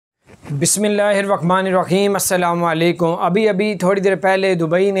बिस्मिल्लाहिर्रहमानिर्रहीम अस्सलामु अलैकुम। अभी थोड़ी देर पहले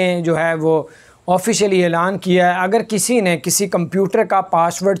दुबई ने जो है वो ऑफिशियली ऐलान किया है, अगर किसी ने किसी कंप्यूटर का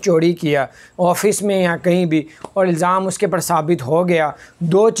पासवर्ड चोरी किया ऑफ़िस में या कहीं भी और इल्ज़ाम उसके पर साबित हो गया,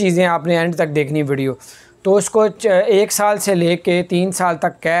 दो चीज़ें आपने एंड तक देखनी वीडियो, तो उसको 1 साल से लेके 3 साल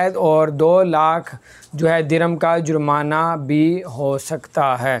तक कैद और 2 लाख जो है दिरहम का जुर्माना भी हो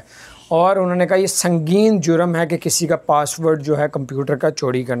सकता है। और उन्होंने कहा ये संगीन जुर्म है कि किसी का पासवर्ड जो है कंप्यूटर का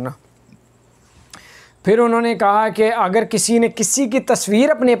चोरी करना। फिर उन्होंने कहा कि अगर किसी ने किसी की तस्वीर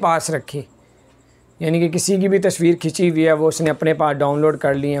अपने पास रखी, यानी कि किसी की भी तस्वीर खिंची हुई है, वो उसने अपने पास डाउनलोड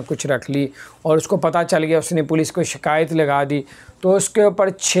कर ली या कुछ रख ली और उसको पता चल गया, उसने पुलिस को शिकायत लगा दी, तो उसके ऊपर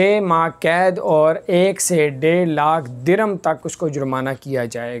 6 माह कैद और 1 से 1.5 लाख दिरहम तक उसको जुर्माना किया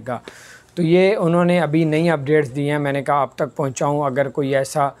जाएगा। तो ये उन्होंने अभी नई अपडेट्स दी हैं, मैंने कहा आप तक पहुंचाऊं। अगर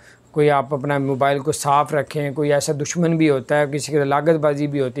कोई आप अपना मोबाइल को साफ़ रखें, कोई ऐसा दुश्मन भी होता है, किसी की लागतबाजी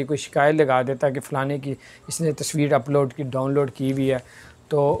भी होती है, कोई शिकायत लगा देता है कि फ़लाने की इसने तस्वीर डाउनलोड की हुई है,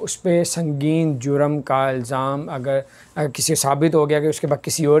 तो उस पर संगीन जुर्म का इल्ज़ाम अगर किसी साबित हो गया कि उसके बाद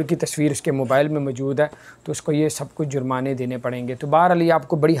किसी और की तस्वीर उसके मोबाइल में मौजूद है, तो उसको ये सब कुछ जुर्माने देने पड़ेंगे। तो बहरहाल ये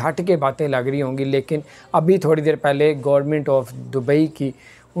आपको बड़ी हट के बातें लग रही होंगी, लेकिन अभी थोड़ी देर पहले गवर्नमेंट ऑफ दुबई की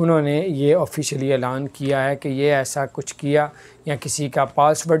उन्होंने ये ऑफिशियली ऐलान किया है कि ये ऐसा कुछ किया या किसी का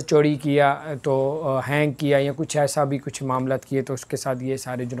पासवर्ड चोरी किया, तो हैंग किया या कुछ ऐसा भी कुछ मामला किए, तो उसके साथ ये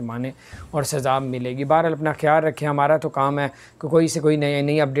सारे जुर्माने और सज़ा मिलेगी। बहरहाल अपना ख्याल रखें, हमारा तो काम है कि कोई से कोई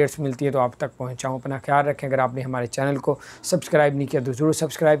नई अपडेट्स मिलती है तो आप तक पहुँचाऊँ। अपना ख्याल रखें। अगर आपने हमारे चैनल को सब्सक्राइब नहीं किया तो ज़रूर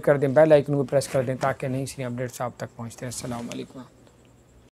सब्सक्राइब कर दें, बेल आइकन को प्रेस कर दें ताकि नई सी अपडेट्स आप तक पहुँचते हैं। अस्सलामु अलैकुम।